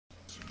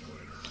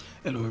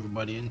Hello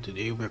everybody, and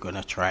today we're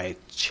gonna try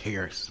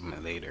Chair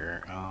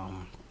Simulator.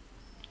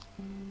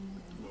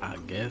 I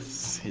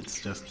guess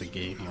it's just a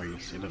game where you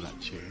sit on a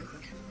chair.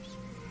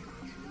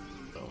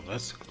 So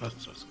let's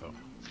just go.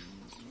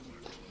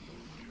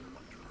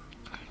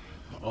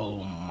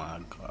 Oh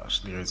my gosh,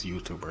 there's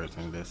YouTubers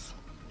in this.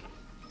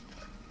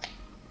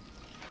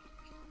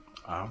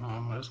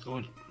 Let's go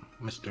with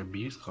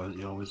Mr.Beast because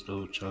he always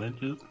do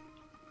challenges.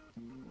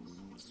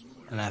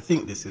 And I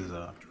think this is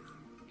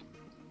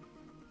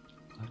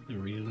what's the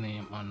real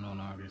name? Unknown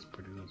artist,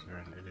 producer,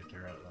 and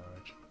editor at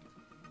large.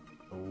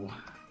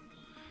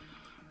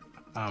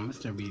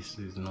 Mr.Beast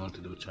is known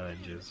to do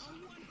challenges.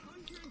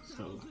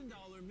 So,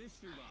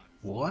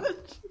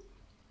 what?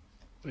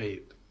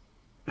 Wait,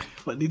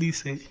 what did he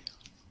say?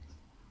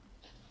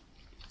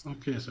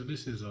 Okay, so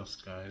this is us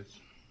guys,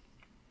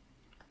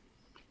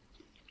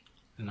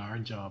 and our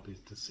job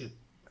is to sit,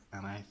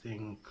 and I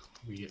think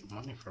we get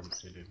money from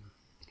sitting.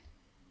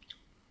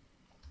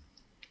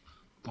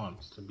 Come on,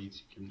 Mr.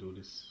 Beast, you can do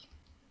this.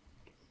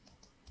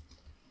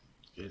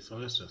 Okay, so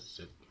let's just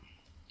sit.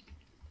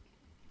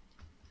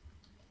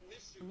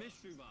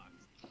 Mystery box.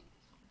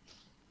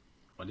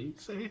 What did he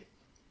say?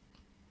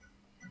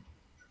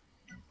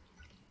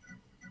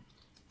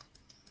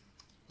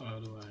 How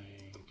do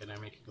can I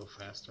make it go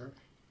faster?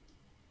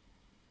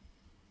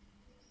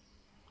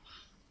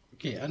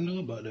 Okay, I know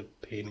about the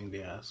pain in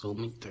the asshole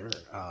meter.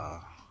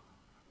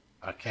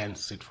 I can't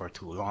sit for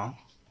too long.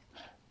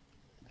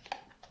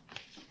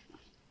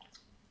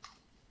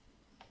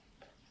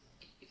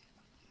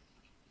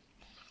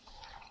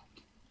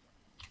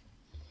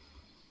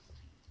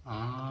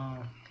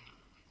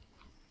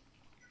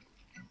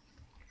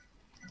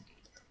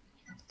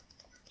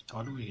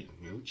 How do we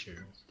get new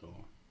chairs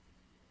though?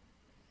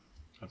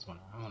 That's what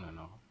I wanna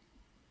know.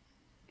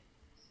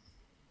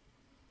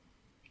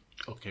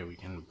 Okay, we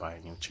can buy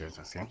new chairs,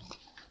 I think.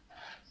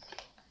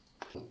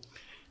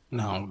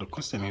 Now, the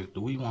question is,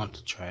 do we want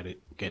to try to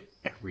get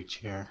every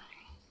chair?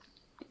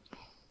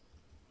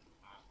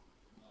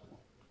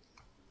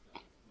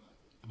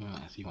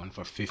 I see one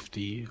for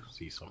 50, I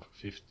see some for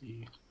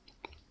 50.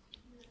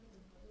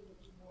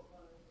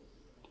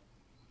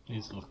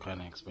 These look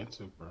kind of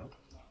expensive, bro.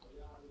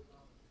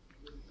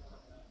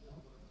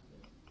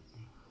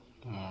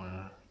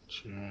 More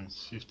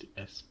chairs, 50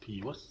 SP.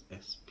 What's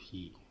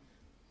SP?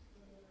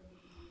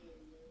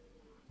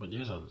 But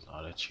there's a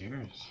lot of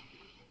chairs.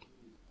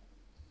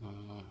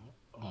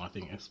 I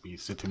think SP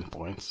is sitting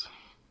points.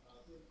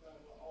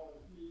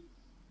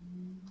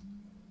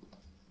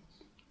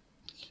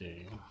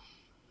 Okay.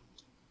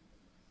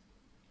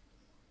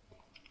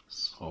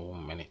 So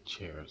many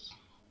chairs.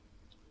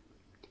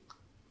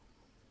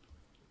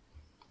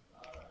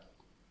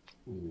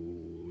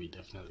 Ooh, we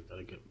definitely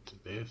gotta get to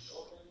this.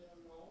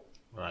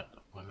 Right,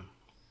 one.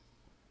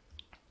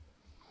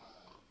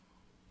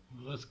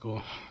 Let's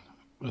go.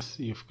 Let's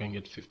see if we can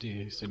get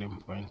 50 sitting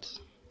points.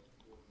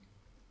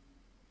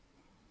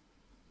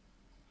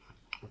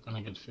 We're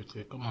gonna get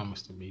 50. Come on,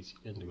 Mr. Beast,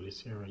 you can do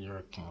this. You're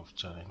a king of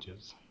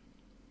challenges.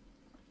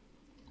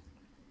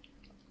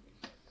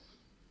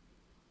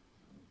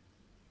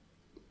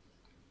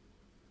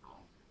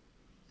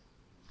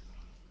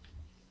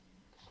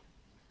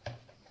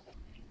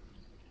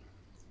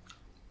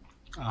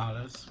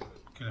 Let's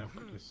can I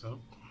put this up?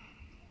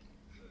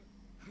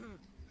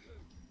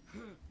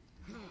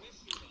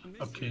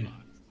 Okay.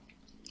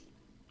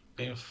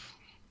 If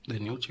the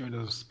new chair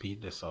doesn't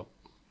speed this up,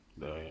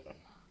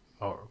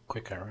 or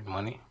quick earn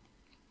money,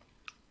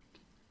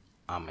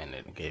 I'm in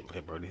the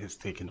gameplay, bro. This is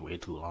taking way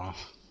too long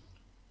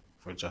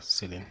for just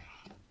sitting.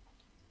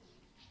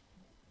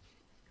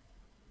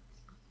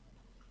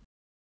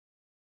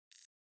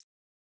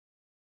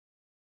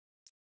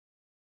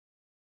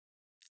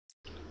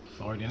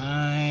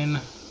 $49,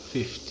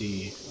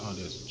 $50. Oh,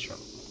 there's a truck.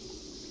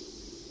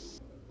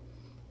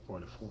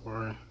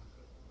 44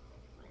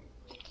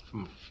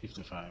 from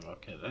 55.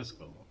 Okay, let's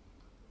go.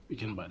 We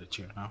can buy the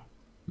chair now.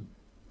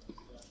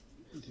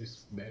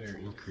 This better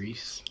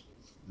increase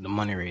the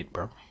money rate,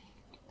 bro.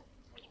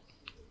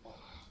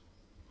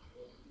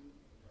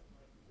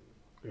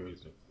 Where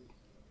is it?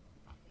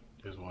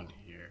 There's one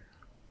here.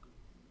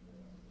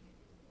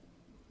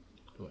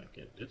 Do I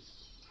get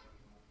this?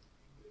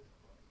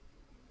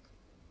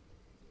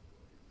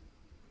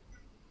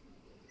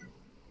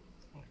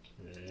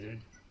 Okay.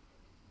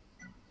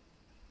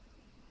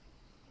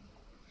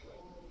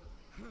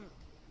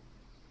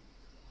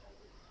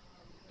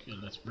 Okay,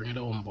 let's bring it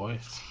on,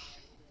 boys.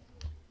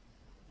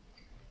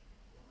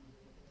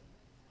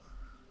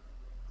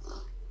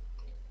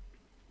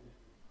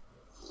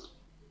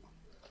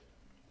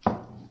 Come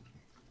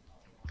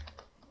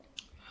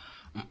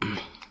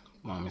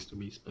on, Mr.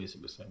 Beast, place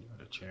it beside the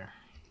other chair.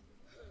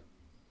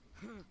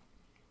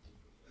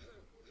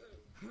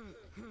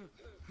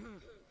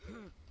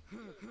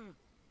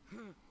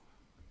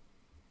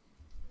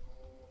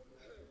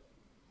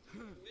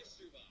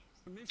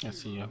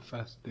 Let's see how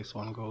fast this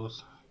one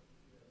goes.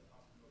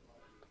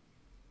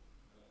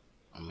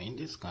 I mean,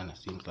 this kind of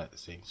seems like the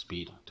same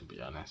speed, to be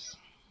honest.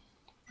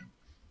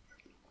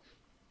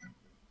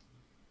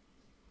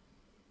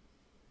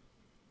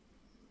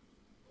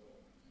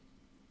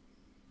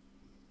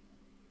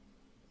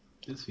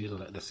 This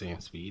feels at the same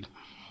speed.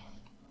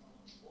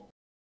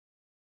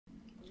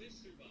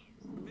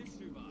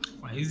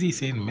 Why is he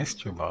saying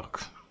Mr.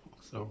 Box?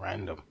 So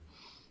random.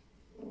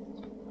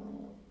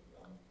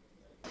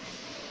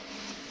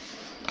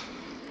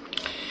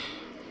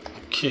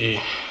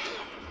 Okay.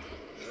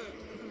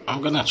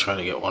 I'm gonna try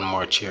to get one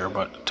more chair,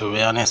 but to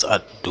be honest,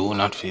 I do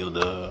not feel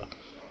the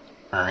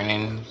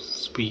earning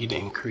speed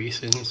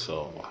increasing,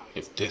 so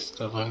if this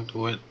doesn't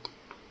do it,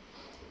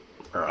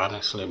 bro,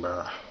 honestly,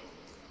 bro,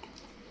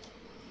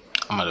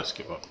 I'm gonna just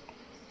give up.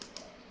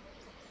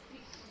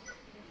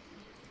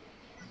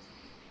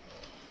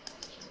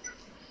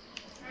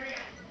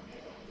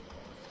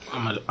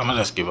 I'm gonna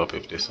just give up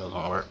if this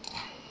doesn't work.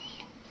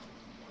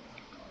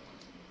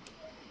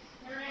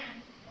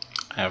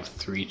 I have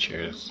 3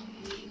 chairs.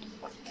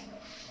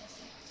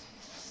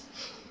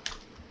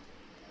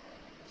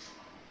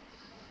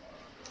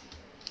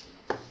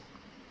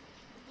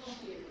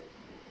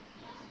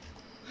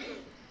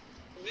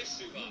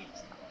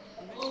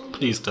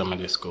 Please tell me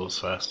this goes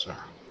faster.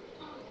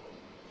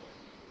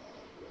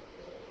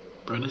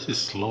 Bro, this is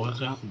slow as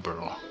hell,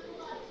 bro.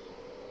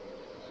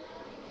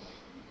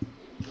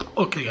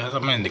 Okay, guys,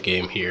 I'm in the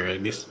game here.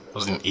 This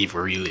wasn't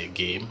even really a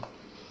game.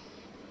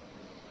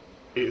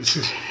 It's,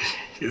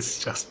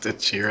 it's just a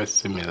chair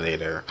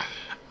simulator.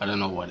 I don't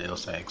know what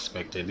else I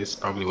expected. This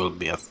probably will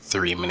be a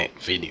 3-minute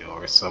video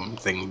or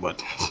something,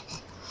 but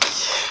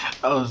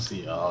I'll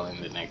see y'all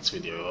in the next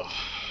video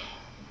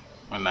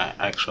when I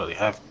actually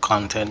have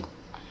content.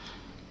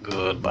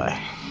 Goodbye.